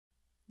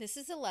This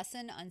is a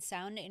lesson on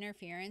sound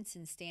interference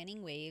in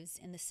standing waves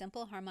in the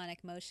simple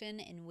harmonic motion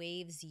in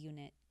waves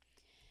unit.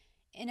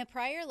 In a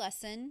prior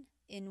lesson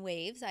in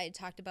waves, I had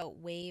talked about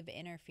wave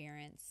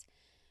interference.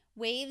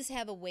 Waves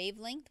have a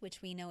wavelength,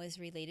 which we know is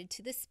related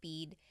to the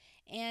speed,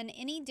 and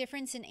any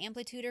difference in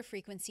amplitude or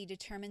frequency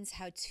determines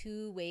how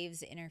two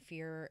waves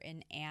interfere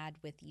and add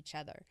with each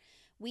other.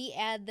 We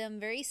add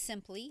them very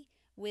simply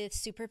with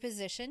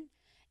superposition.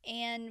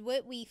 And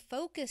what we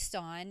focused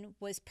on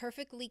was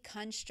perfectly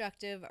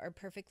constructive or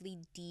perfectly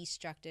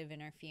destructive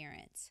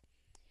interference.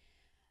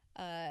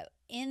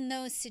 In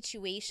those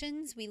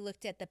situations, we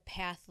looked at the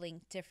path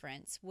length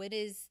difference. What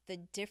is the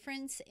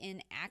difference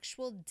in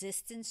actual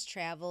distance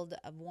traveled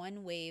of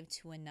one wave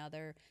to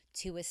another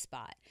to a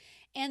spot?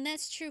 And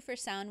that's true for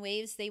sound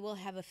waves. They will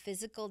have a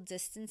physical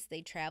distance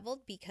they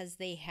traveled because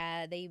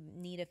they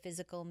need a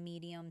physical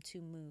medium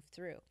to move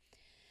through.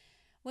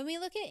 When we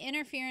look at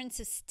interference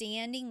of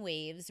standing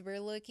waves, we're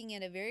looking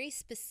at a very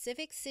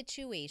specific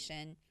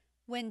situation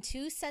when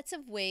two sets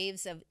of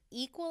waves of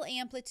equal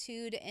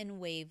amplitude and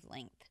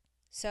wavelength.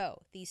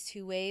 So these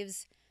two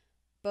waves,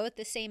 both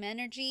the same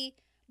energy,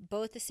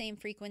 both the same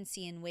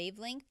frequency and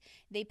wavelength,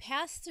 they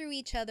pass through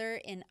each other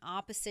in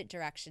opposite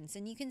directions.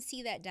 And you can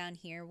see that down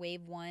here,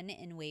 wave 1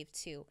 and wave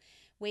 2.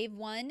 Wave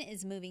 1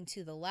 is moving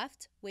to the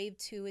left, wave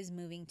 2 is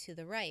moving to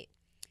the right.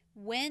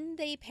 When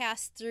they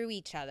pass through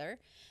each other,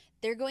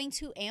 they're going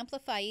to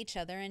amplify each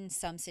other in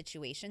some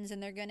situations,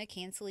 and they're going to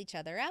cancel each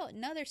other out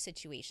in other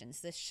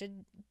situations. This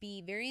should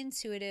be very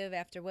intuitive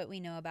after what we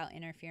know about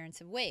interference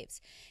of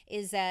waves,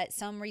 is that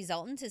some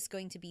resultant is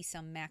going to be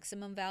some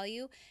maximum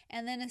value,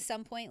 and then at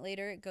some point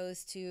later it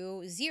goes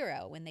to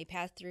 0 when they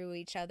pass through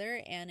each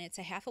other, and it's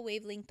a half a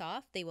wavelength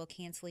off. They will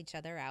cancel each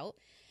other out.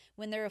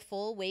 When they're a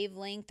full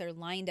wavelength or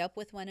lined up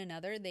with one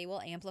another, they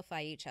will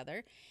amplify each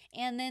other,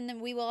 and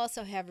then we will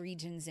also have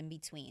regions in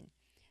between.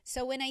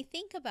 So when I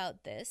think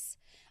about this,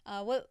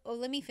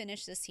 let me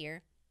finish this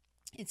here.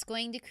 It's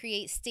going to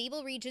create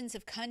stable regions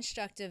of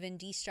constructive and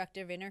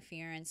destructive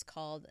interference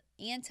called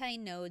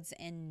antinodes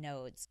and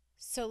nodes.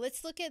 So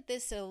let's look at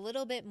this a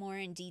little bit more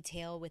in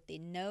detail with the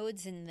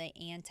nodes and the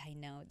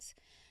antinodes.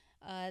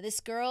 This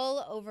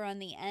girl over on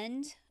the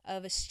end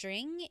of a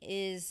string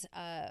is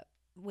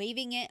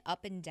waving it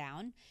up and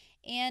down.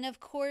 And of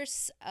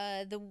course,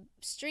 the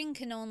string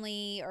can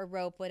only, or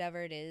rope,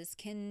 whatever it is,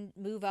 can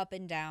move up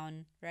and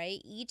down,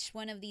 right? Each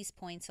one of these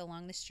points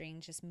along the string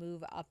just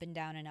move up and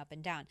down and up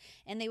and down.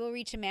 And they will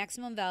reach a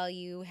maximum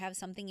value, have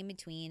something in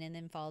between, and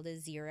then fall to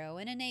 0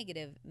 and a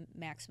negative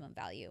maximum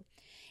value.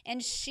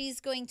 And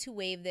she's going to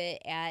wave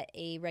it at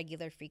a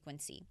regular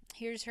frequency.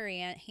 Here's her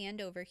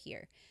hand over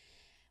here.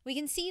 We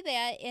can see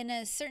that in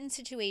a certain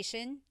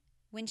situation,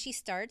 when she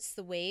starts,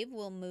 the wave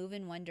will move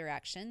in one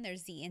direction.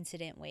 There's the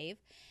incident wave.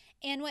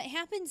 And what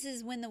happens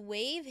is when the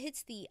wave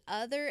hits the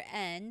other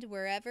end,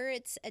 wherever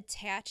it's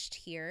attached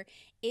here,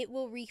 it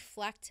will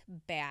reflect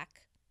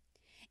back.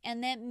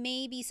 And that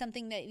may be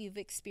something that you've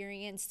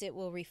experienced. It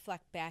will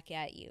reflect back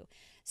at you.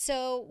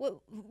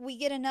 So we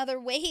get another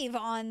wave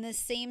on the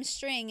same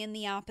string in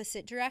the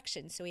opposite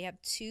direction. So we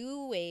have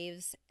two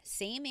waves,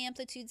 same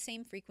amplitude,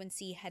 same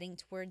frequency, heading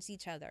towards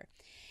each other.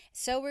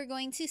 So we're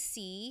going to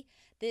see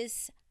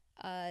this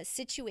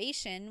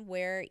situation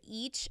where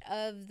each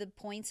of the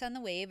points on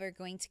the wave are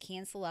going to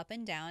cancel up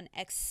and down,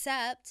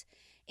 except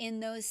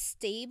in those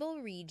stable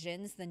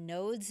regions, the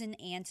nodes and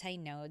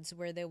antinodes,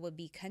 where there will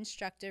be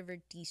constructive or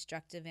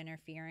destructive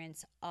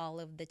interference all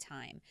of the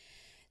time.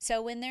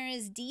 So when there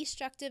is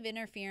destructive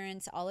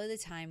interference all of the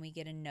time, we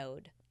get a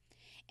node.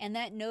 And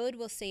that node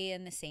will stay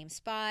in the same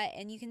spot.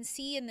 And you can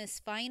see in this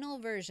final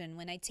version,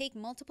 when I take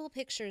multiple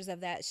pictures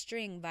of that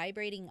string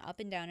vibrating up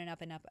and down and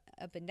up and up,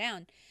 up and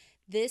down,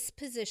 this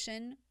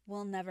position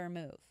will never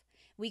move.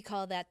 We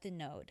call that the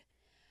node.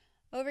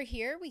 Over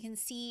here, we can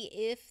see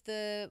if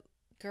the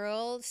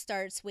girl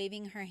starts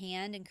waving her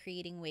hand and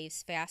creating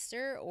waves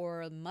faster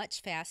or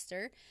much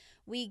faster,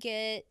 we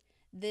get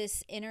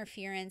this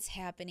interference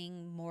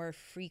happening more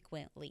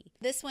frequently.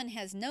 This one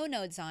has no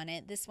nodes on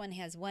it, this one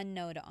has one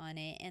node on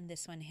it, and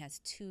this one has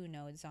two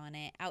nodes on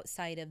it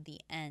outside of the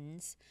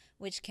ends,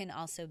 which can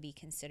also be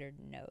considered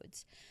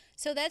nodes.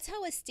 So that's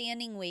how a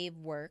standing wave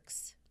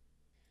works.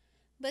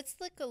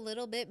 Let's look a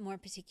little bit more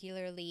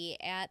particularly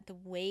at the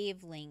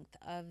wavelength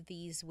of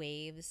these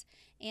waves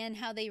and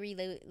how they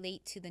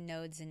relate to the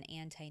nodes and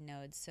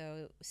antinodes.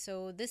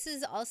 So this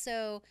is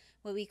also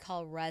what we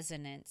call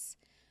resonance.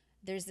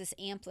 There's this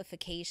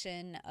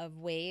amplification of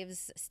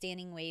waves.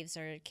 Standing waves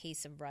are a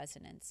case of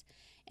resonance.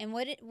 And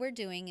what we're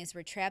doing is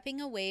we're trapping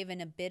a wave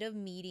in a bit of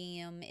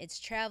medium. It's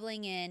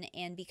traveling in,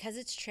 and because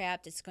it's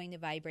trapped, it's going to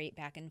vibrate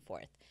back and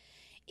forth.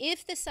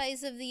 If the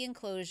size of the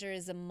enclosure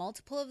is a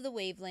multiple of the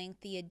wavelength,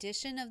 the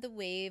addition of the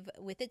wave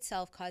with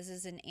itself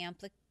causes an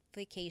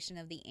amplification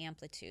of the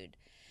amplitude.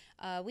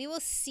 We will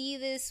see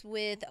this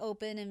with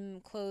open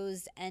and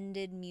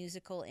closed-ended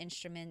musical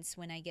instruments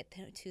when I get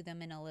to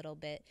them in a little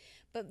bit.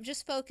 But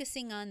just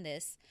focusing on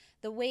this,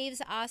 the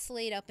waves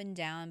oscillate up and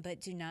down but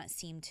do not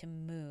seem to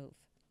move.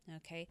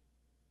 Okay?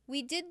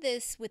 We did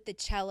this with the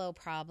cello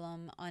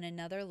problem on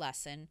another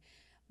lesson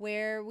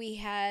where we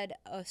had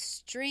a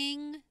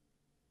string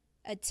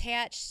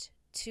attached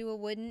to a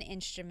wooden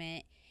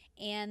instrument,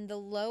 and the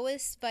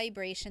lowest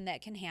vibration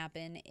that can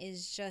happen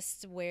is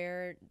just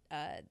where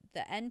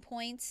the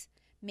endpoints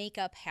make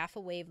up half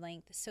a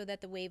wavelength, so that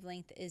the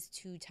wavelength is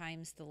 2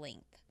 times the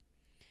length,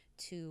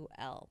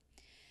 2L.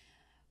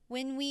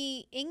 When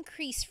we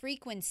increase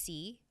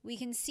frequency, we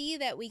can see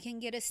that we can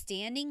get a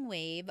standing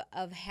wave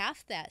of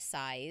half that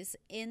size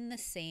in the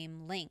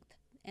same length.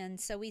 And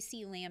so we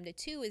see lambda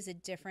 2 is a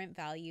different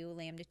value.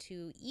 Lambda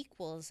 2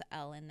 equals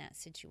L in that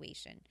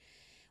situation.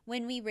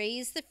 When we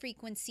raise the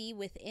frequency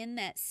within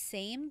that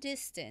same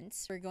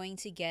distance, we're going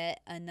to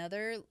get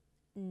another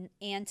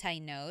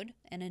antinode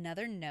and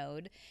another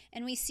node,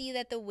 and we see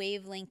that the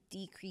wavelength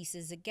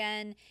decreases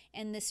again,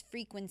 and this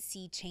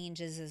frequency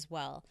changes as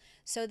well.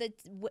 So that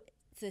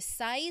the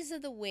size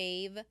of the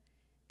wave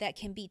that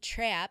can be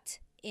trapped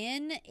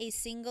in a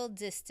single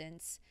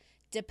distance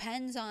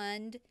depends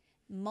on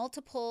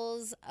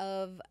multiples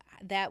of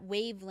that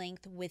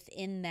wavelength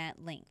within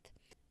that length.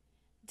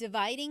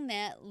 Dividing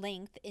that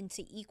length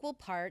into equal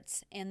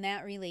parts and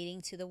that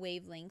relating to the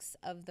wavelengths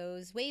of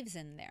those waves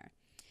in there.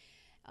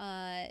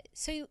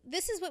 So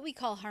this is what we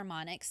call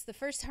harmonics. The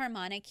first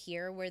harmonic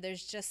here, where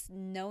there's just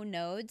no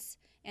nodes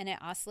and it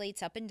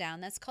oscillates up and down,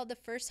 that's called the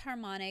first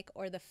harmonic,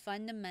 or the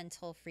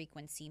fundamental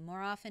frequency.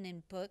 More often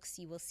in books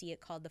you will see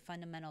it called the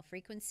fundamental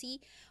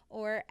frequency,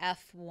 or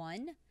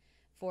F1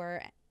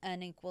 for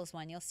n equals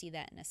 1. You'll see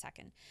that in a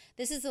second.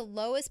 This is the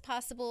lowest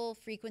possible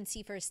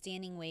frequency for a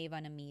standing wave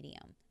on a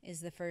medium,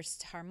 is the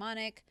first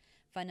harmonic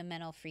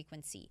fundamental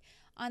frequency.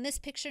 On this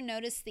picture,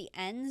 notice the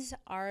ends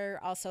are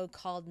also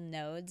called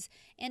nodes,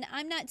 and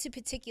I'm not too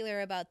particular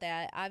about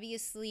that.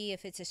 Obviously,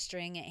 if it's a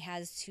string, it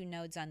has 2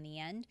 nodes on the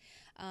end,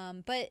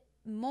 but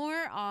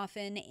more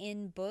often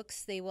in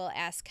books, they will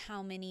ask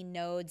how many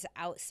nodes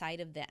outside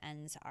of the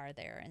ends are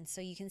there. And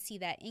so you can see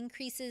that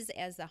increases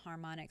as the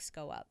harmonics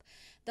go up.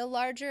 The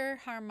larger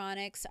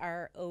harmonics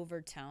are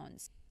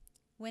overtones.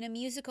 When a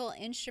musical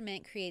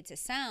instrument creates a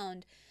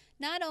sound,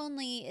 not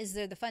only is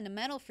there the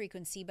fundamental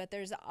frequency, but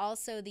there's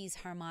also these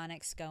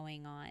harmonics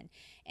going on.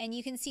 And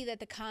you can see that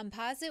the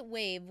composite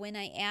wave, when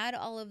I add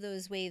all of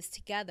those waves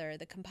together,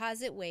 the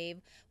composite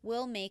wave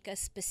will make a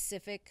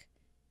specific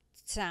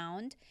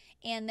sound,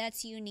 and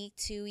that's unique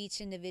to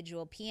each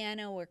individual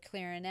piano or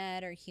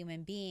clarinet or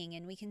human being.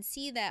 And we can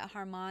see that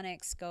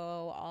harmonics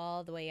go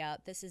all the way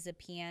up. This is a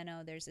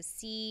piano, there's a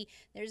C,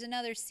 there's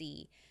another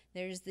C,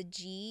 there's the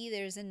G,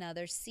 there's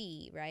another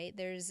C, right?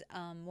 There's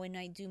when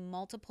I do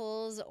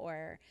multiples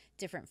or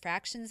different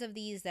fractions of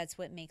these, that's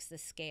what makes the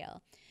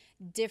scale.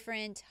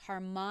 Different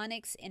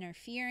harmonics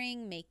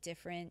interfering make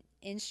different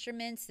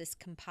instruments, this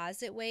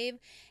composite wave.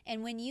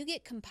 And when you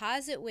get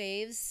composite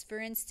waves, for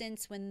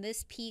instance, when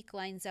this peak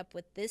lines up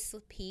with this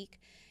peak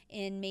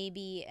in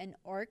maybe an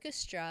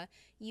orchestra,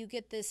 you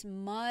get this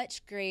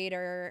much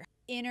greater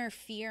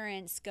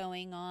interference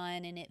going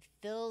on, and it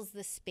fills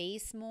the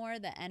space more,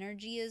 the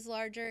energy is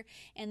larger,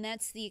 and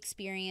that's the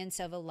experience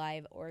of a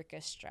live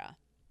orchestra.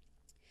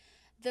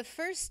 The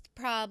first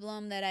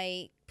problem that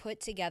I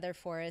put together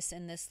for us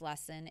in this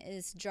lesson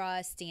is draw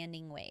a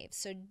standing wave.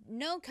 So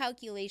no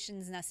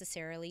calculations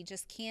necessarily,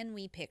 just can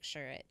we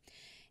picture it?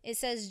 It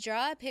says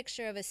draw a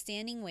picture of a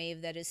standing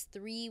wave that is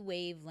 3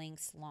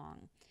 wavelengths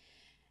long.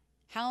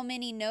 How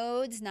many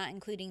nodes, not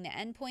including the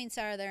endpoints,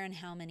 are there, and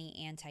how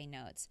many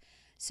antinodes?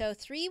 So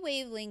 3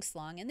 wavelengths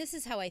long, and this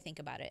is how I think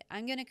about it.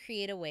 I'm going to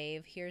create a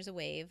wave. Here's a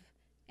wave,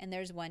 and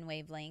there's 1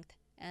 wavelength.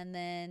 And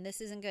then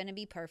this isn't going to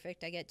be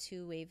perfect. I get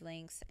 2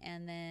 wavelengths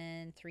and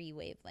then 3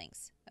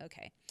 wavelengths.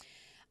 Okay.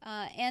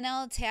 And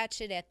I'll attach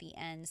it at the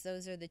ends.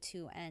 Those are the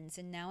 2 ends.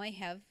 And now I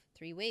have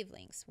 3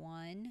 wavelengths.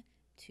 1,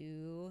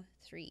 2,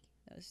 3.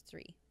 Those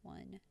 3.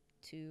 1,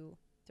 2,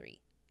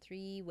 3.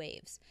 3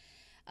 waves.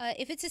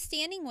 If it's a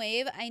standing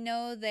wave, I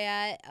know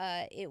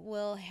that it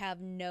will have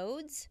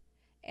nodes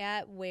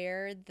at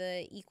where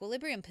the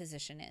equilibrium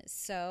position is.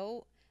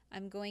 So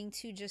I'm going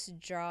to just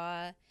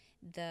draw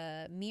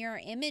the mirror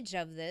image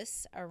of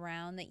this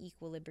around the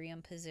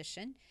equilibrium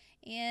position.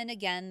 And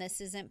again,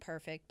 this isn't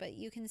perfect, but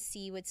you can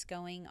see what's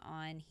going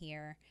on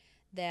here,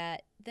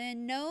 that the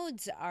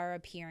nodes are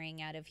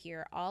appearing out of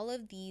here. All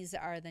of these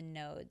are the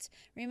nodes.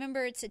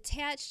 Remember, it's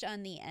attached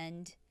on the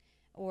end,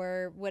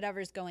 or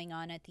whatever's going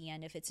on at the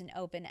end, if it's an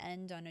open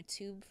end on a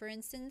tube, for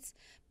instance.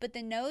 But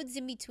the nodes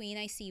in between,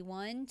 I see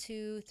 1,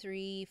 2,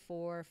 3,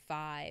 4,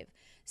 5.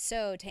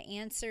 So to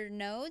answer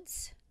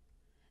nodes,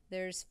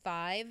 there's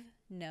 5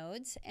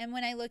 nodes. And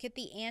when I look at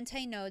the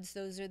antinodes,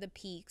 those are the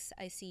peaks.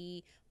 I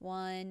see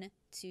 1,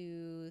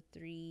 2,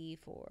 3,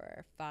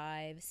 4,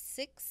 5,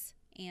 6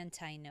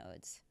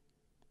 antinodes.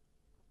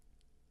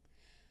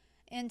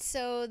 And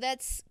so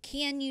that's,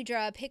 can you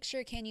draw a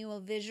picture? Can you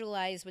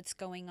visualize what's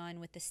going on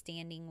with the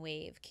standing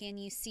wave? Can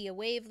you see a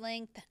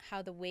wavelength,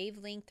 how the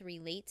wavelength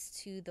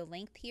relates to the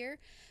length here?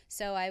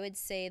 So I would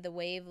say the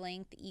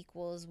wavelength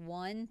equals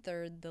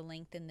 1/3 the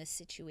length in this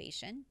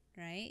situation,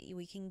 right?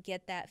 We can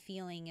get that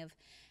feeling of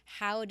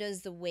how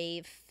does the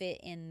wave fit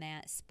in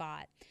that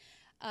spot?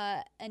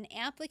 An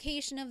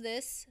application of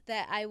this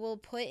that I will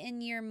put in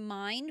your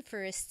mind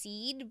for a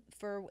seed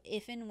for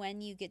if and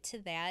when you get to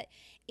that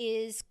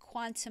is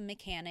quantum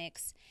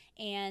mechanics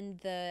and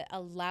the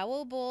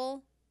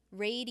allowable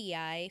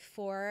radii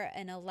for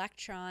an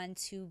electron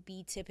to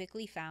be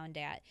typically found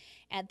at.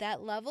 At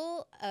that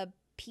level, a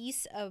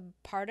piece of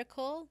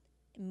particle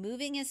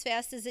moving as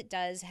fast as it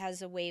does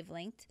has a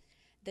wavelength,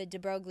 the de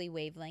Broglie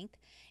wavelength,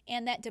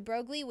 and that de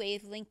Broglie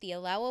wavelength, the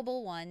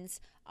allowable ones,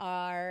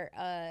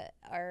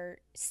 are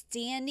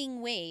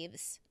standing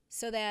waves,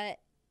 so that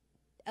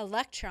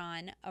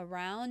electron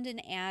around an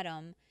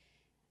atom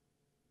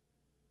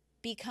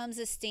becomes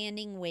a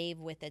standing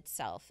wave with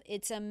itself.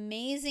 It's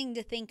amazing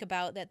to think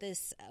about that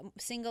this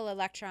single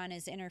electron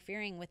is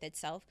interfering with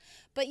itself,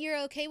 but you're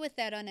okay with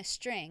that on a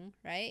string,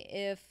 right?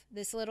 If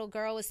this little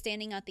girl was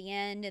standing at the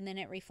end and then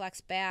it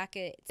reflects back,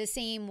 it's the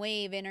same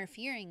wave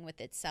interfering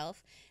with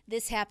itself.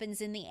 This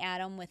happens in the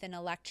atom with an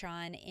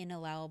electron in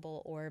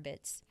allowable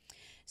orbits.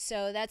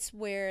 So that's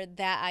where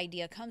that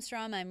idea comes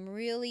from. I'm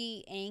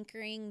really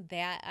anchoring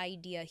that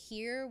idea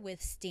here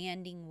with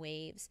standing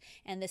waves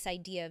and this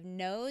idea of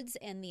nodes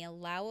and the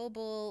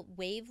allowable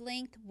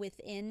wavelength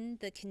within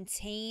the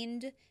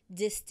contained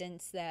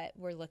distance that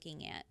we're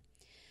looking at.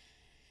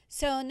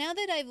 So now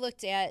that I've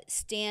looked at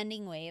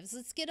standing waves,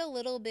 let's get a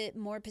little bit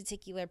more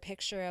particular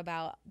picture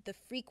about the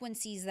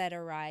frequencies that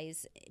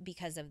arise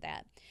because of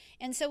that.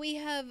 And so we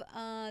have,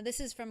 this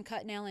is from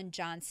Cutnell and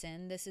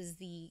Johnson. This is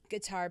the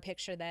guitar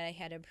picture that I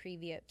had a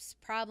previous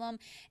problem.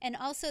 And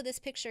also this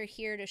picture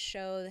here to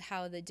show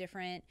how the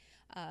different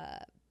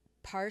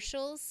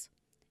partials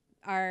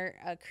are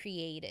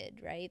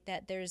created, right?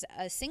 That there's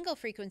a single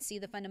frequency,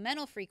 the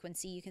fundamental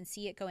frequency, you can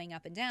see it going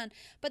up and down,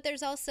 but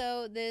there's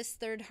also this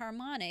third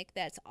harmonic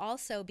that's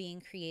also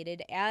being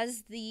created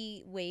as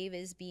the wave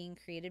is being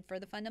created for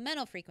the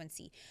fundamental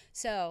frequency.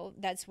 So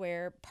that's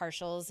where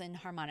partials and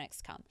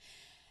harmonics come.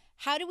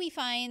 How do we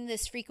find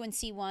this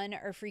frequency 1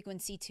 or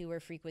frequency 2 or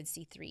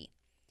frequency 3?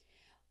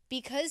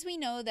 Because we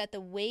know that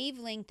the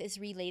wavelength is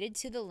related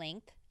to the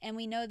length, and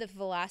we know the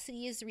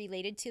velocity is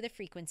related to the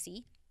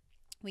frequency,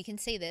 we can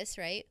say this,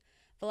 right?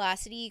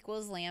 Velocity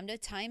equals lambda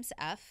times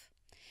f.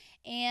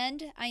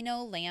 And I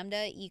know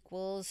lambda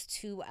equals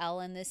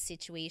 2L in this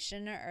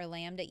situation, or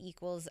lambda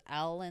equals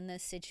L in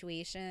this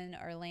situation,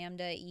 or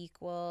lambda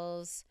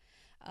equals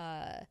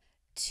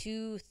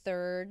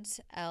 2/3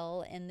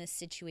 L in this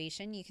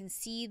situation. You can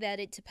see that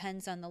it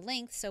depends on the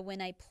length. So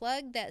when I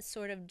plug that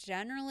sort of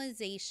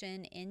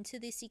generalization into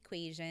this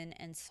equation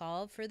and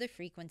solve for the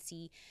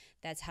frequency,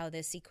 that's how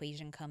this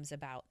equation comes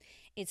about.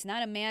 It's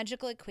not a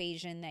magical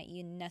equation that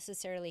you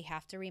necessarily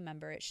have to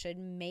remember. It should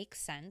make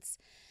sense.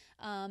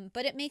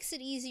 But it makes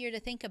it easier to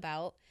think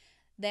about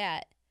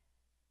that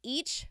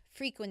each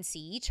frequency,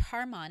 each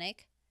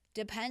harmonic,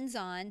 depends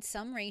on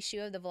some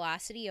ratio of the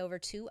velocity over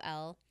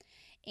 2L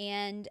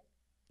and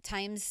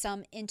times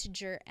some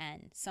integer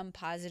n, some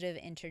positive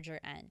integer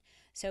n.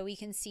 So we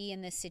can see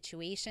in this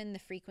situation the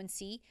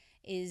frequency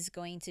is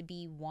going to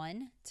be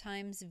 1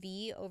 times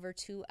v over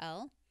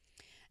 2L.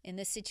 In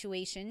this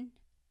situation,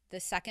 the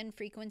second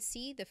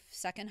frequency, the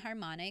second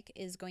harmonic,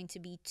 is going to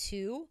be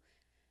 2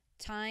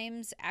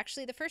 times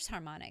actually the first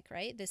harmonic,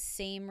 right? The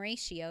same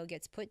ratio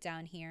gets put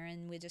down here,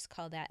 and we just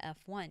call that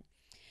F1.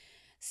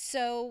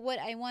 So what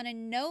I want to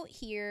note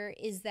here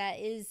is that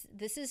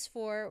this is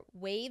for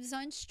waves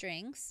on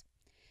strings.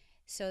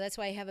 So that's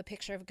why I have a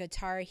picture of a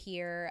guitar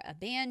here, a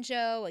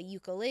banjo, a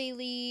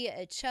ukulele,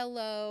 a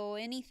cello,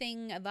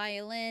 anything, a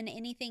violin,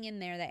 anything in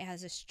there that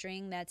has a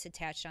string that's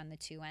attached on the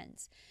two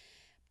ends.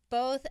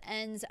 Both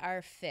ends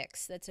are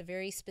fixed. That's a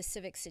very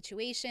specific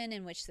situation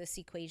in which this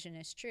equation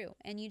is true.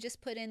 And you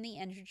just put in the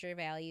integer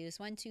values,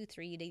 1, 2,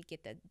 3, to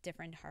get the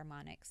different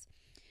harmonics.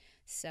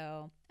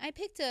 So I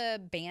picked a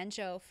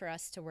banjo for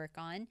us to work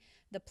on,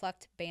 the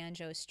Plucked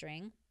Banjo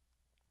String.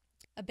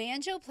 A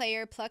banjo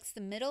player plucks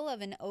the middle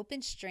of an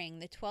open string.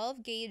 The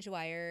 12-gauge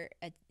wire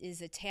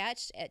is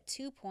attached at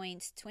 2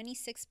 points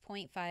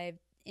 26.5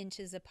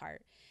 inches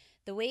apart.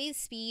 The wave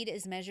speed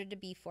is measured to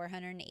be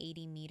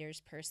 480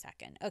 meters per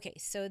second. Okay,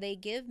 so they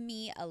give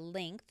me a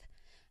length,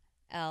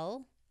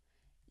 L,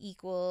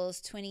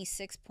 equals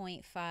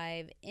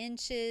 26.5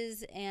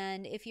 inches.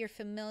 And if you're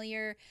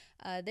familiar,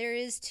 there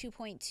is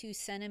 2.2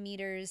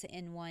 centimeters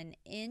in 1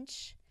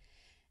 inch.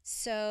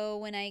 So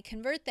when I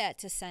convert that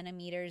to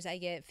centimeters, I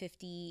get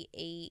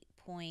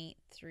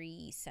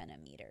 58.3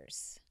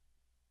 centimeters.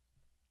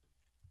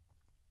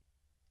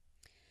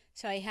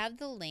 So I have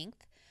the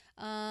length.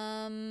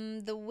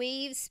 The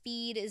wave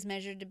speed is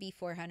measured to be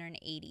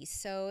 480.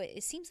 So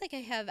it seems like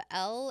I have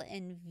L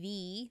and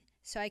V,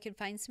 so I could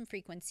find some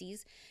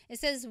frequencies. It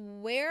says,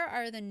 where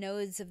are the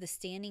nodes of the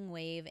standing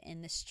wave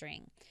in the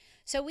string?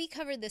 So we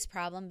covered this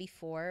problem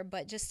before,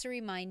 but just to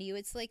remind you,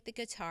 it's like the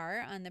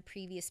guitar on the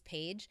previous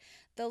page.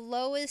 The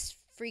lowest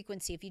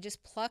frequency, if you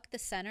just pluck the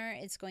center,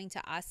 it's going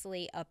to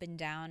oscillate up and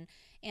down,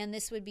 and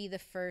this would be the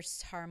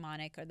first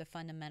harmonic or the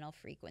fundamental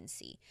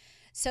frequency.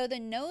 So the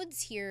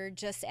nodes here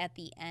just at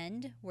the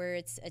end where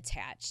it's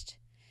attached.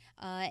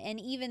 And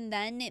even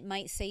then, it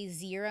might say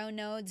 0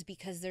 nodes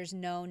because there's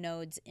no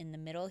nodes in the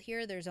middle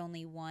here. There's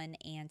only one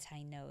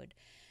antinode.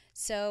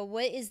 So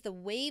what is the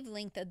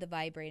wavelength of the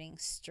vibrating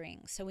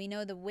string? So we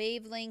know the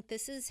wavelength,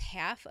 this is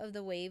half of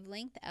the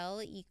wavelength. L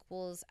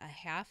equals a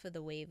half of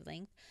the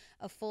wavelength.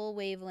 A full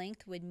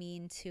wavelength would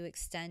mean to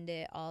extend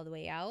it all the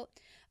way out.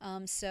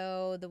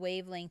 So the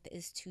wavelength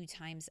is 2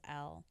 times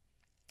L.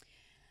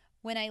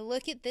 When I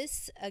look at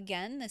this,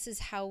 again, this is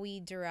how we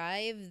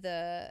derive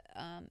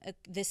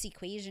this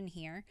equation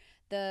here.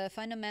 The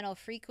fundamental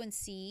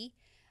frequency,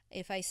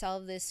 if I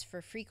solve this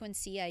for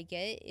frequency, I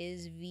get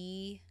is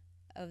V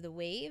of the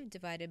wave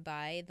divided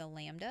by the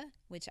lambda,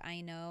 which I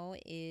know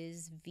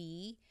is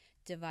V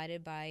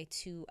divided by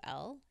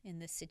 2L in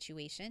this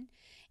situation.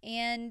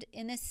 And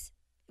in this,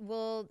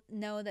 we'll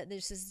know that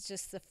this is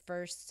just the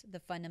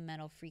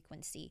fundamental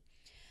frequency.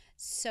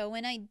 So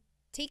when I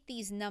take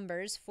these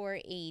numbers,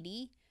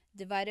 480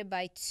 divided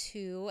by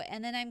 2,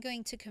 and then I'm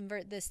going to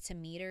convert this to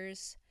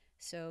meters.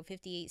 So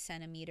 58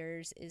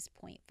 centimeters is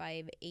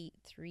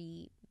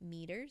 0.583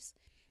 meters.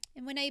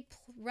 And when I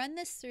run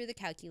this through the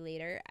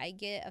calculator, I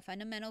get a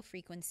fundamental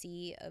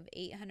frequency of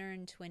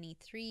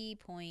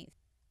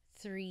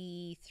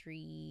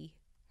 823.33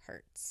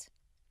 hertz.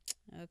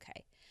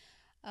 Okay.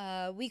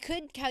 We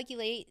could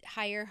calculate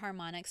higher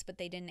harmonics, but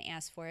they didn't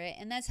ask for it,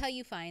 and that's how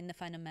you find the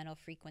fundamental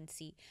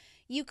frequency.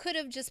 You could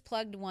have just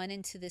plugged 1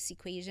 into this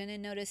equation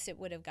and notice it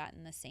would have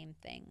gotten the same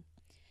thing.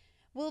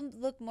 We'll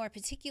look more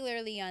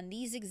particularly on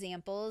these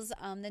examples.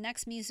 The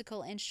next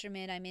musical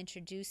instrument I'm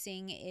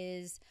introducing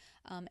is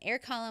air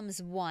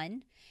columns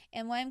 1,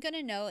 and what I'm going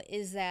to note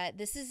is that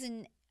this is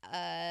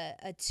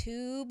a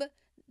tube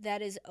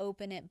that is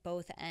open at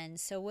both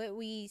ends. So what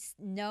we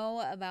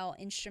know about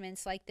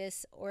instruments like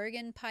this,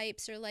 organ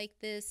pipes are like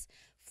this,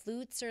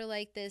 flutes are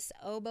like this,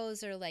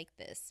 oboes are like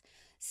this,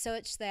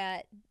 such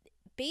that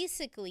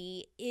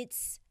basically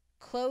it's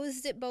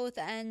closed at both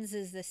ends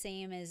is the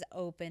same as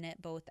open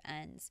at both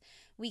ends.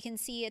 We can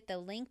see at the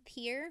length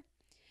here,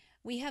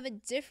 we have a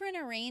different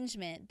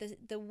arrangement.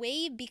 The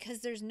wave,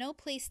 because there's no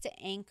place to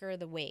anchor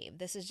the wave.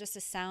 This is just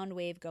a sound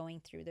wave going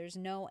through. There's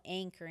no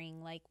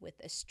anchoring like with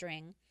a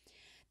string.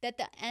 That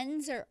the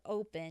ends are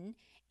open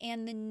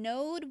and the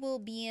node will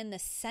be in the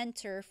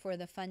center for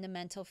the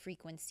fundamental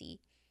frequency.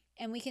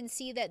 And we can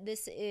see that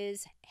this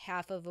is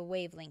half of a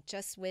wavelength,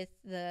 just with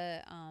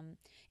the,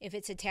 if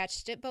it's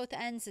attached at both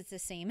ends, it's the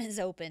same as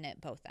open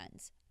at both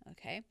ends,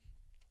 okay?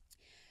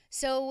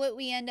 So what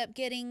we end up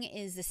getting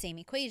is the same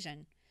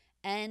equation,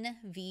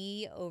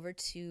 NV over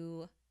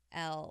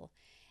 2L.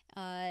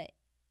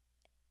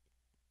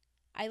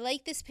 I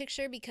like this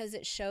picture because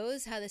it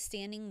shows how the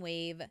standing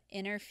wave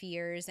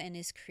interferes and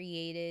is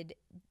created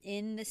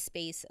in the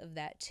space of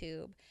that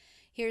tube.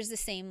 Here's the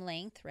same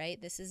length,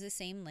 right? This is the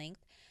same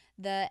length.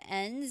 The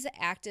ends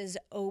act as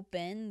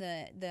open,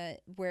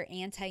 where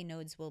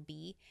antinodes will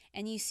be,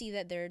 and you see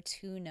that there are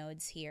 2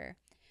 nodes here.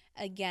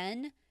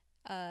 Again,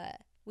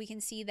 we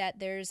can see that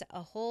there's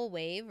a whole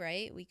wave,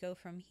 right? We go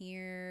from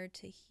here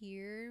to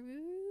here,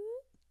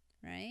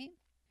 right?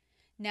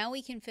 Now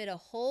we can fit a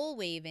whole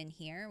wave in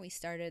here. We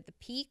start at the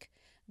peak,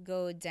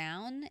 go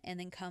down, and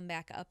then come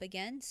back up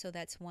again. So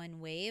that's one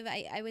wave.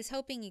 I was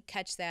hoping you'd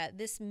catch that.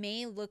 This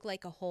may look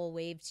like a whole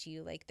wave to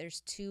you, like there's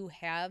 2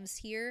 halves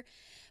here.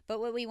 But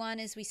what we want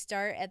is we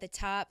start at the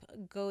top,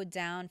 go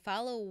down,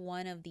 follow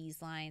one of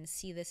these lines.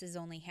 See, this is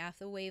only half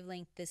the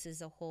wavelength. This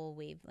is a whole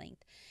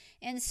wavelength.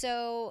 And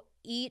so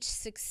each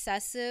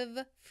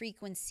successive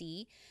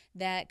frequency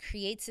that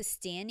creates a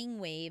standing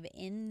wave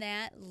in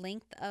that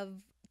length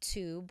of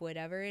tube,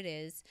 whatever it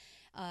is,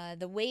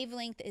 the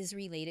wavelength is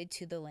related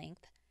to the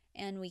length,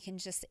 and we can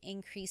just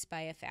increase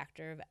by a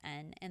factor of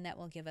n, and that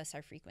will give us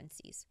our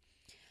frequencies.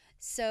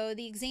 So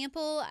the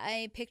example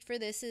I picked for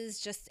this is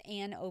just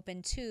an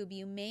open tube.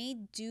 You may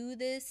do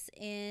this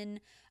in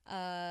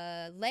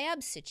a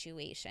lab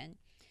situation.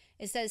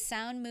 It says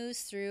sound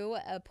moves through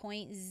a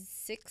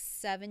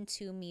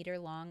 0.672 meter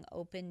long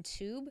open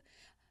tube,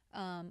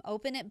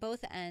 open at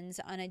both ends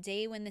on a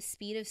day when the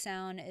speed of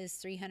sound is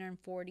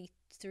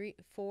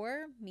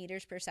 344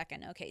 meters per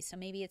second. Okay, so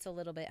maybe it's a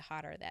little bit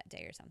hotter that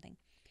day or something.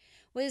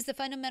 What is the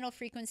fundamental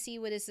frequency?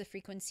 What is the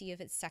frequency of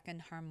its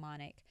second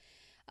harmonic?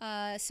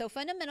 So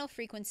fundamental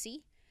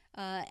frequency,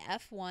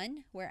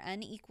 F1, where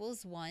n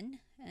equals 1,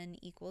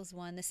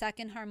 The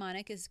second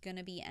harmonic is going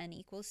to be n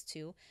equals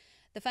 2.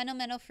 The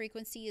fundamental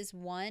frequency is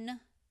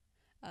 1.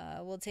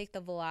 We'll take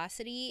the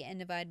velocity and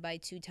divide by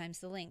 2 times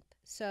the length.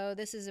 So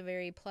this is a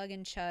very plug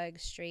and chug,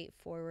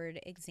 straightforward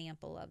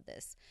example of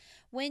this.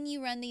 When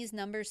you run these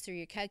numbers through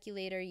your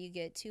calculator, you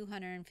get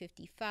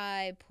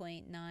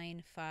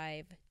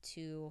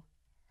 255.952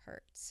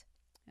 hertz.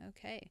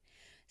 Okay,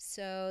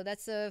 so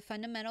that's the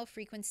fundamental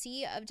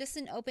frequency of just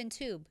an open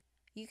tube.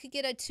 You could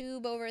get a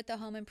tube over at the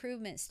home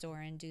improvement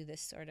store and do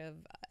this sort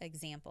of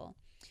example.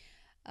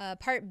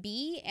 Part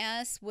B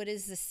asks, what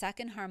is the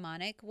second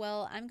harmonic?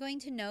 Well, I'm going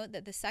to note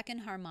that the second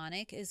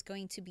harmonic is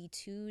going to be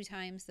 2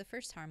 times the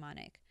first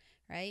harmonic,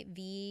 right?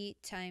 V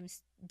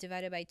times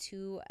divided by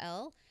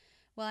 2L,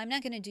 Well, I'm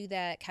not going to do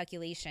that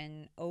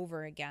calculation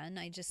over again.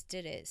 I just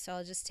did it. So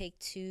I'll just take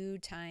 2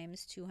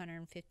 times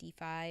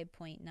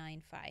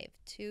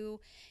 255.952,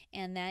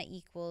 and that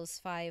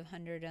equals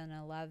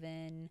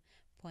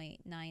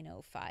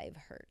 511.905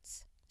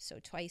 hertz. So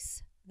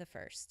twice the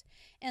first.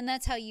 And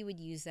that's how you would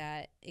use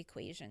that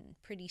equation.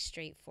 Pretty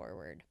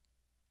straightforward.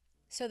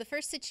 So the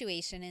first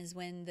situation is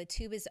when the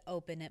tube is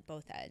open at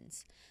both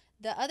ends.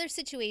 The other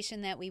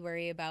situation that we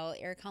worry about,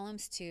 air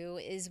columns 2,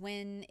 is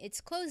when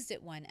it's closed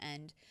at one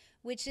end,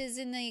 which is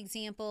in the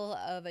example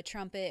of a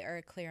trumpet or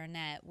a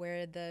clarinet,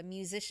 where the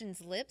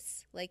musician's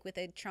lips, like with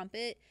a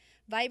trumpet,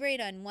 vibrate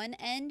on one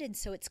end and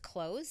so it's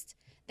closed.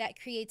 That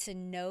creates a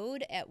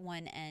node at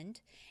one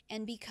end,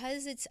 and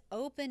because it's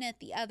open at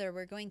the other,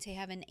 we're going to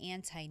have an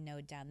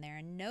antinode down there.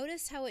 And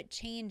notice how it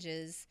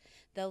changes.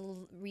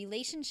 The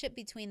relationship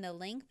between the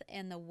length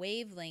and the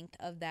wavelength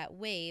of that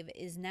wave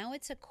is now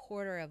it's a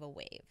quarter of a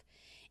wave.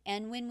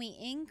 And when we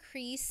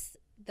increase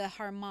the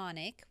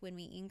harmonic,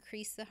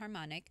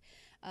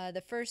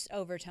 the first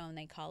overtone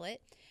they call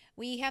it,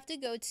 we have to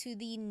go to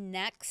the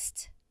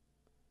next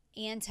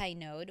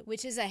antinode,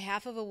 which is a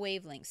half of a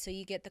wavelength. So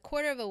you get the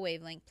quarter of a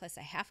wavelength plus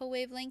a half a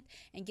wavelength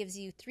and gives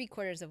you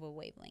 3/4 of a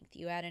wavelength.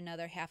 You add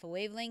another half a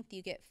wavelength,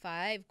 you get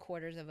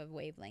 5/4 of a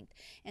wavelength.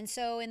 And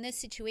so in this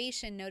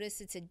situation,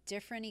 notice it's a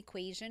different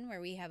equation where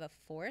we have a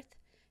fourth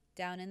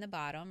down in the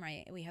bottom,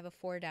 right? We have a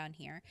 4 down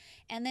here.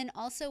 And then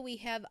also we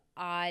have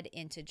odd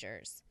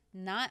integers.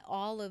 Not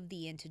all of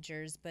the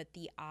integers, but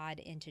the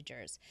odd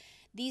integers.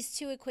 These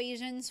two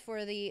equations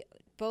for the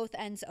both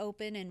ends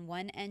open and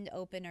one end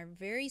open are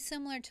very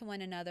similar to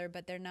one another,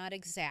 but they're not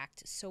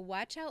exact. So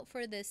watch out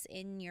for this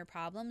in your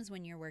problems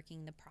when you're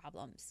working the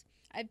problems.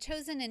 I've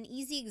chosen an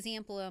easy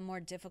example, a more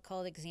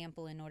difficult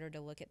example in order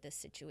to look at this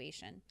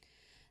situation.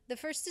 The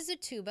first is a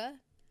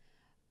tuba.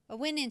 A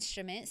wind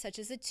instrument, such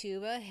as a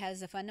tuba,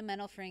 has a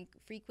fundamental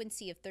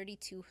frequency of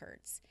 32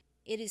 hertz.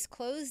 It is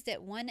closed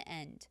at one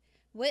end.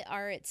 What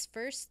are its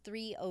first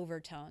 3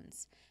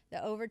 overtones?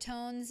 The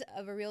overtones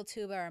of a real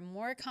tuba are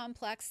more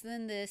complex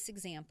than this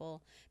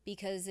example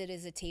because it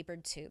is a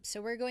tapered tube.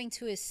 So we're going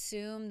to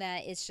assume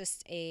that it's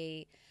just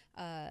an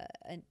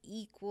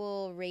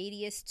equal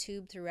radius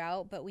tube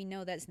throughout, but we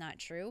know that's not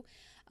true.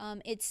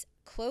 It's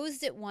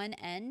closed at one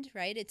end,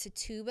 right? It's a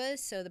tuba,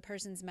 so the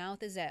person's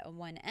mouth is at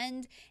one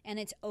end, and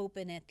it's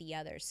open at the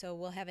other. So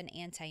we'll have an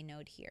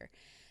antinode here.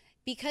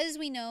 Because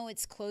we know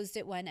it's closed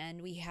at one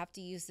end, we have to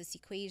use this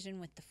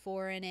equation with the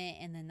 4 in it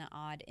and then the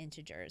odd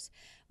integers.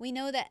 We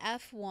know that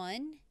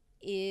F1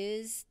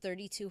 is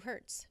 32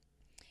 hertz.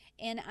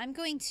 And I'm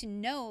going to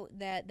note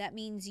that that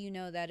means you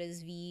know that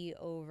is V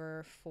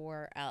over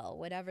 4L.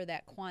 Whatever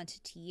that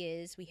quantity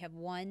is, we have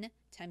 1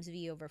 times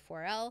V over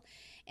 4L.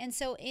 And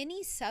so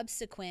any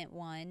subsequent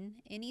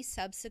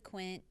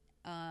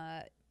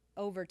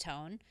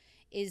overtone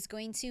is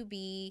going to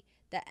be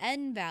the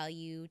N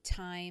value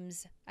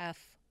times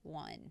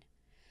F1.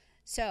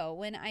 So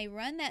when I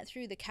run that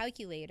through the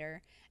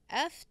calculator,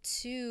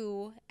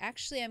 F2,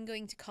 actually I'm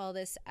going to call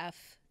this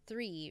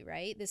F3,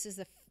 right? This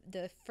is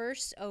the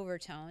first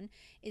overtone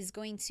is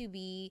going to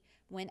be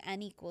when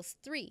N equals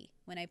 3,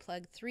 when I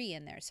plug 3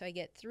 in there. So I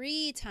get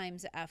 3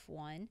 times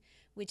F1,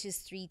 which is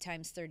 3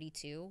 times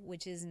 32,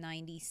 which is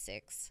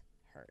 96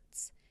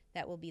 hertz.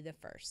 That will be the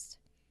first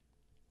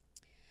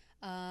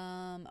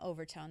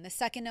overtone. The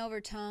second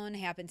overtone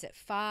happens at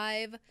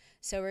 5,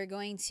 so we're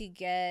going to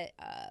get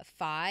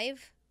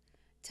 5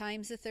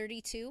 times the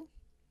 32.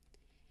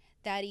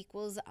 That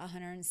equals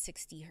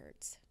 160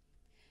 hertz.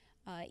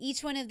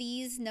 Each one of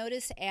these,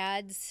 notice,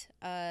 adds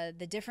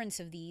the difference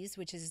of these,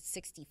 which is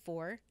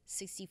 64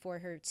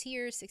 hertz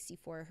here,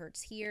 64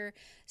 hertz here.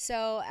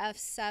 So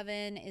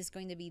F7 is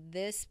going to be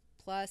this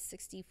plus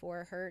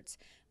 64 hertz,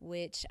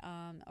 which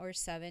or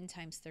 7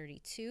 times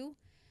 32.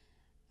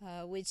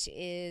 Which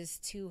is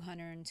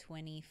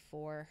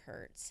 224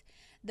 hertz.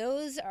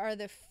 Those are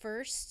the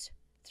first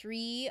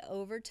 3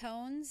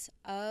 overtones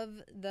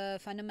of the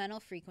fundamental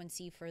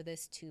frequency for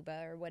this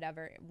tuba or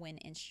whatever wind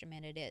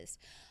instrument it is.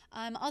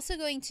 I'm also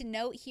going to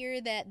note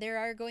here that there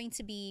are going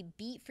to be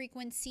beat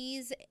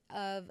frequencies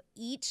of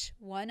each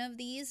one of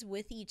these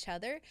with each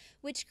other,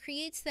 which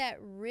creates that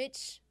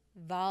rich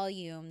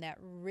volume,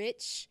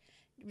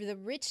 the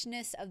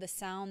richness of the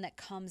sound that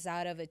comes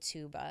out of a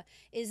tuba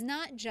is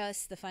not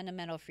just the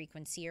fundamental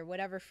frequency or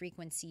whatever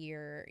frequency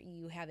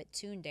you have it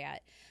tuned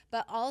at,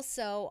 but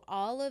also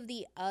all of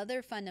the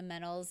other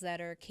fundamentals that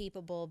are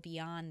capable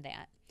beyond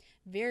that.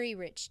 Very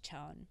rich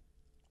tone.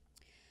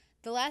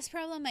 The last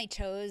problem I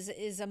chose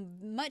is a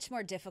much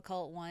more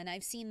difficult one.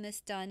 I've seen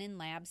this done in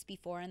labs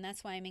before, and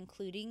that's why I'm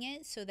including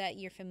it so that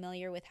you're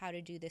familiar with how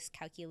to do this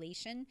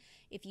calculation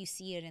if you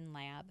see it in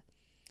lab.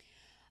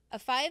 A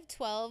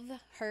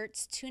 512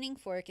 hertz tuning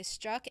fork is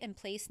struck and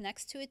placed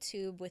next to a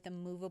tube with a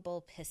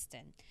movable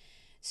piston.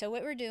 So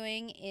what we're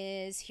doing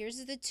is,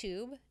 here's the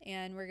tube,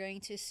 and we're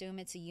going to assume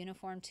it's a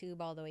uniform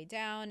tube all the way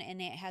down,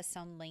 and it has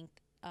some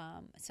length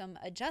some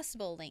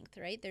adjustable length,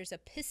 right? There's a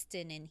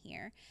piston in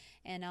here,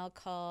 and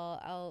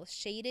I'll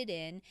shade it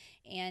in,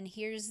 and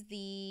here's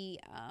the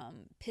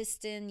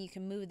piston. You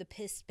can move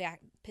the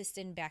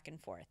piston back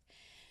and forth.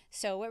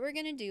 So what we're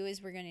going to do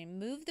is we're going to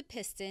move the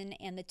piston,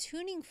 and the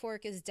tuning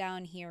fork is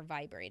down here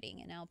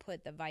vibrating, and I'll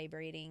put the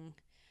vibrating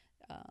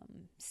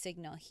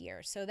signal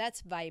here. So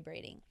that's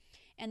vibrating.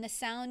 And the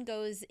sound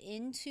goes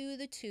into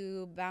the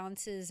tube,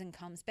 bounces and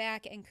comes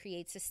back, and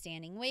creates a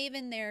standing wave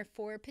in there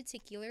for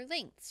particular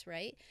lengths,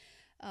 right?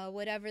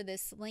 Whatever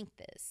this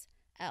length is,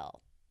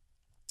 L.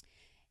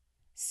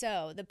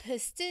 So the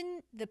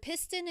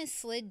piston is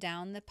slid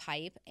down the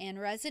pipe, and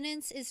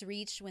resonance is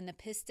reached when the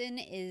piston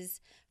is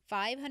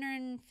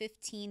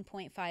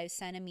 515.5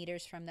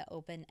 centimeters from the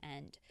open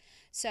end.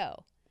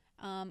 So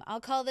I'll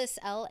call this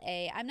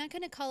LA. I'm not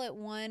going to call it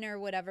 1 or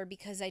whatever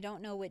because I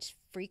don't know which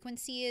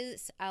frequency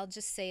is. I'll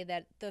just say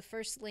that the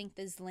first length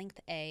is length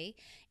A,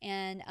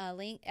 and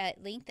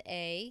at length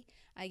A,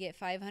 I get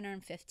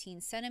 515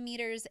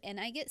 centimeters, and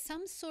I get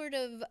some sort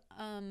of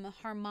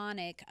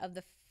harmonic of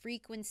the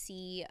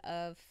frequency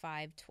of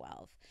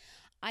 512.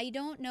 I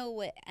don't know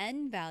what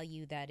N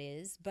value that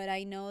is, but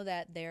I know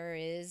that there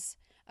is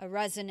a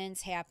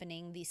resonance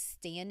happening, the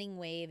standing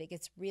wave. It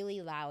gets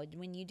really loud.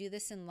 When you do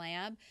this in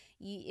lab,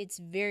 it's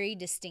very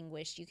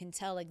distinguished. You can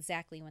tell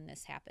exactly when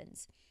this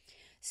happens.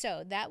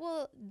 So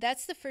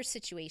that's the first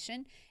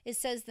situation. It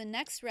says the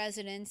next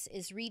resonance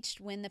is reached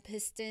when the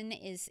piston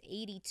is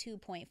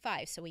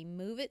 82.5. So we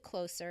move it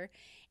closer,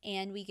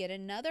 and we get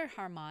another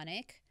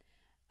harmonic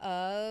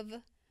of,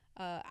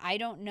 I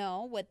don't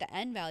know what the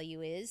N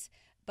value is,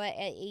 but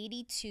at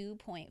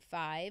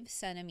 82.5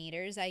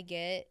 centimeters, I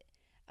get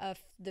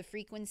the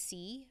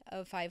frequency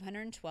of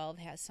 512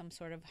 has some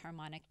sort of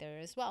harmonic there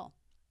as well.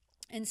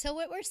 And so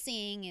what we're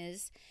seeing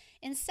is,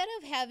 instead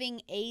of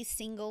having a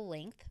single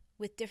length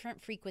with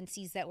different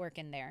frequencies that work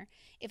in there,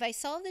 if I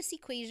solve this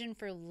equation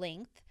for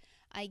length,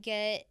 I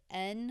get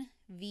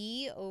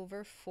NV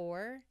over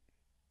 4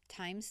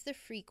 times the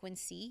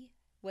frequency,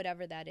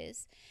 whatever that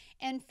is.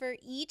 And for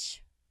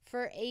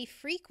a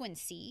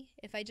frequency,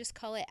 if I just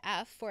call it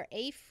F, for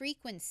a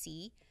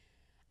frequency,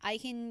 I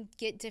can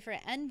get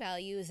different N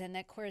values, and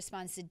that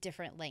corresponds to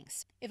different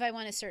lengths. If I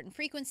want a certain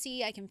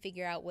frequency, I can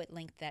figure out what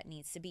length that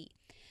needs to be.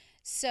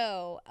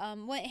 So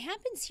what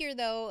happens here,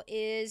 though,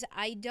 is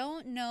I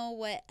don't know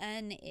what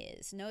N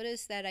is.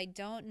 Notice that I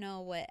don't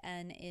know what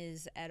N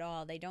is at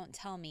all. They don't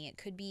tell me. It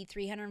could be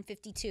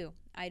 352.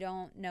 I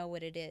don't know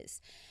what it is.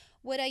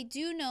 What I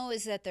do know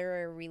is that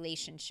they're a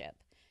relationship.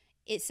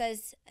 It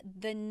says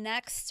the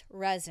next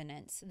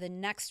resonance.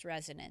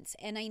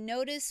 And I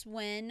notice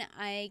when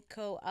I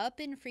go up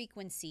in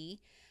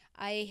frequency,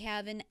 I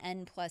have an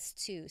N plus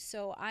 2.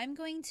 So I'm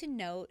going to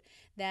note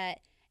that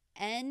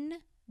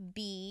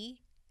NB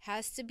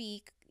has to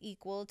be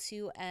equal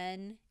to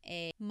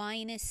NA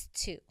minus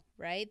 2,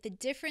 right? The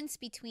difference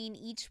between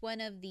each one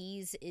of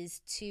these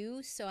is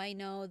 2, so I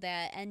know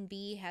that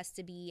NB has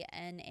to be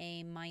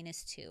NA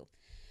minus 2.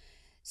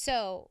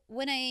 So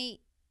when I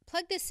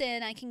plug this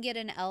in, I can get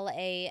an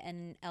LA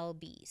and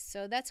LB.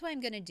 So that's what I'm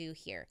going to do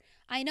here.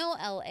 I know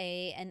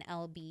LA and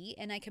LB,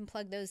 and I can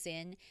plug those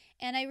in,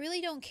 and I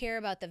really don't care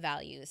about the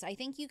values. I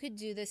think you could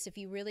do this if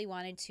you really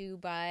wanted to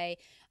by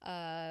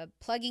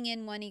plugging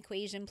in one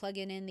equation,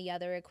 plugging in the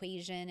other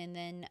equation, and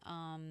then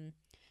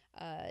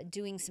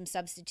doing some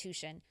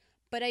substitution.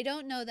 But I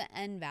don't know the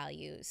N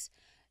values.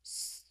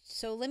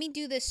 So let me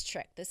do this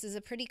trick. This is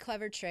a pretty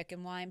clever trick,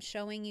 and why I'm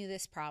showing you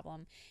this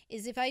problem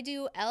is if I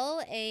do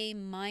LA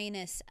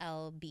minus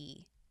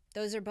LB,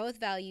 those are both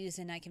values,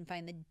 and I can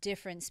find the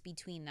difference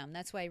between them.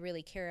 That's what I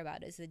really care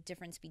about, is the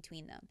difference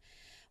between them.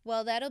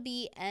 Well, that'll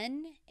be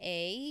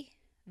NAV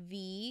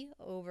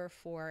over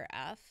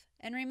 4F.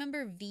 And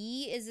remember,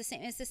 V is the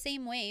same. It's the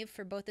same wave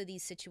for both of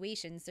these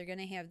situations. They're going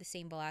to have the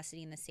same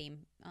velocity and the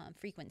same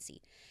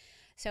frequency.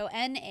 So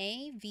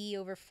NAV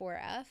over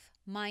 4F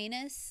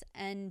minus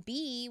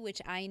NB,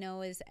 which I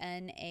know is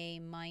NA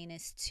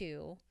minus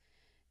 2,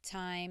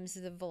 times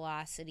the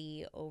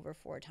velocity over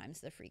 4 times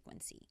the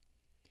frequency.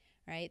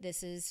 Right?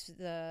 This is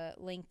the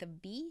length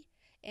of B,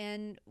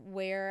 and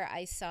where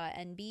I saw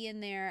NB in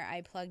there,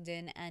 I plugged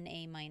in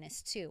NA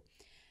minus 2.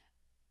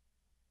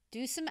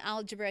 Do some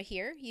algebra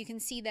here. You can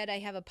see that I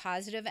have a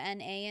positive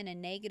NA and a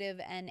negative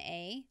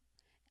NA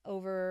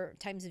over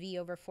times V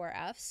over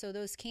 4F. So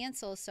those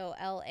cancel. So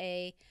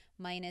LA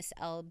minus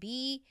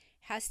LB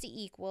has to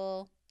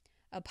equal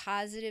a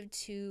positive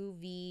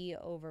 2V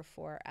over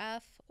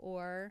 4F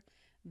or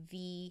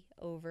V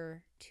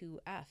over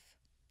 2F.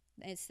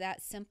 It's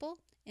that simple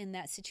in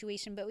that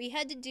situation. But we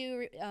had to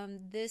do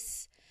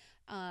this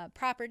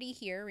property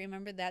here.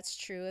 Remember, that's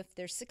true. If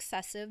they're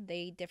successive,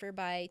 they differ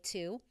by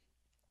 2.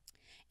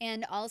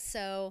 And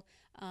also,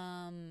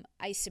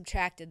 I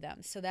subtracted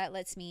them. So that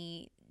lets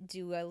me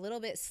do a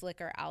little bit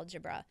slicker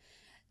algebra.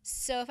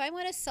 So if I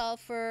want to solve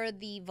for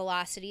the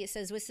velocity, it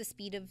says what's the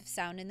speed of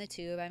sound in the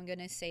tube. I'm going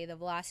to say the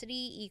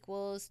velocity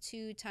equals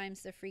 2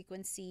 times the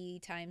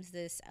frequency times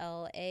this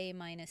LA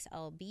minus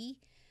LB.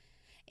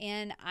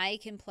 And I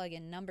can plug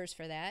in numbers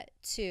for that.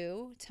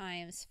 2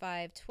 times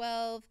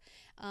 512,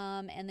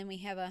 and then we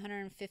have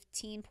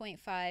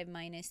 115.5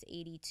 minus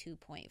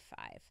 82.5.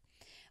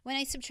 When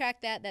I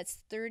subtract that,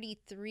 that's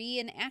 33,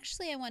 and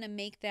actually I want to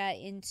make that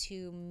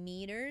into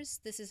meters.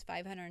 This is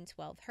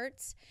 512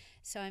 hertz,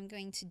 so I'm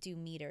going to do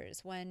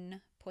meters.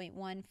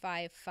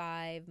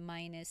 1.155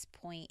 minus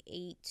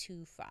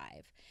 0.825.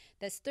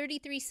 That's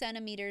 33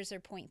 centimeters or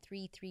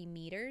 0.33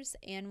 meters,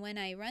 and when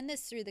I run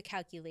this through the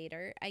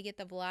calculator, I get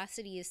the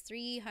velocity is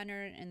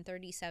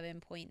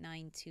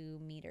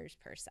 337.92 meters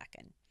per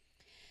second.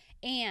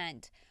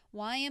 And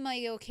why am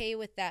I okay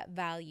with that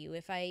value?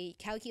 If I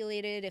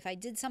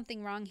did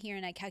something wrong here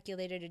and I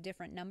calculated a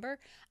different number,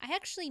 I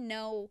actually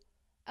know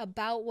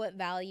about what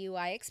value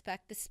I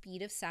expect the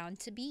speed of sound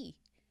to be.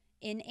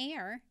 In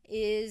air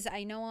is,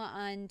 I know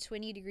on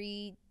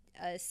 20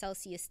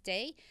 Celsius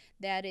day,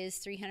 that is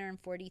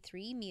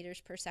 343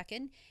 meters per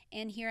second.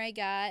 And here I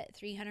got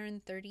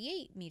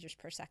 338 meters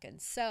per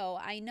second. So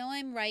I know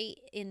I'm right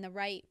in the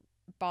right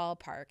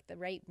ballpark, the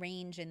right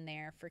range in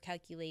there for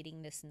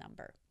calculating this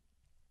number.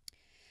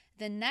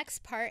 The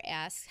next part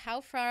asks,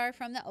 how far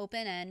from the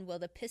open end will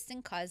the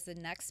piston cause the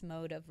next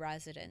mode of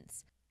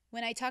resonance?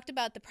 When I talked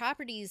about the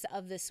properties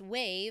of this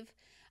wave,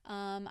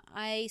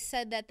 I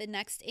said that the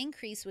next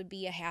increase would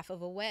be a half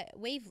of a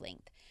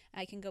wavelength.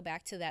 I can go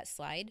back to that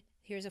slide.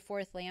 Here's a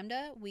fourth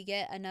lambda. We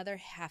get another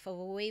half of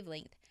a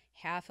wavelength,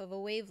 half of a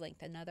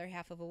wavelength, another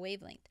half of a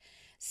wavelength.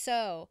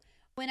 So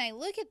when I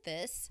look at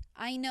this,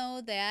 I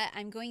know that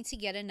I'm going to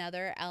get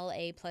another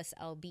LA plus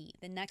LB.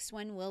 The next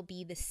one will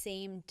be the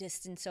same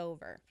distance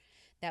over.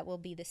 That will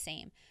be the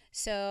same.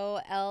 So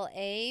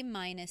LA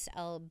minus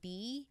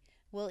LB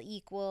will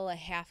equal a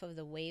half of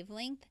the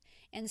wavelength.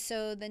 And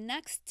so the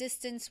next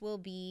distance will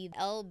be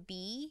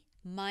LB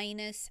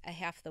minus a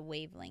half the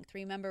wavelength.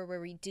 Remember, we're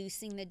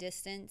reducing the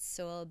distance,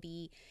 so it'll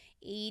be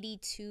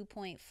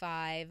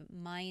 82.5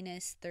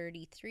 minus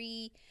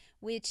 33,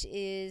 which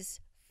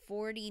is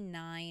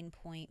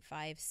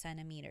 49.5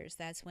 centimeters.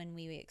 That's when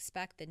we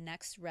expect the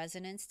next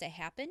resonance to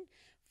happen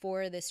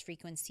for this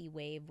frequency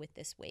wave with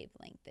this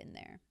wavelength in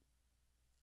there.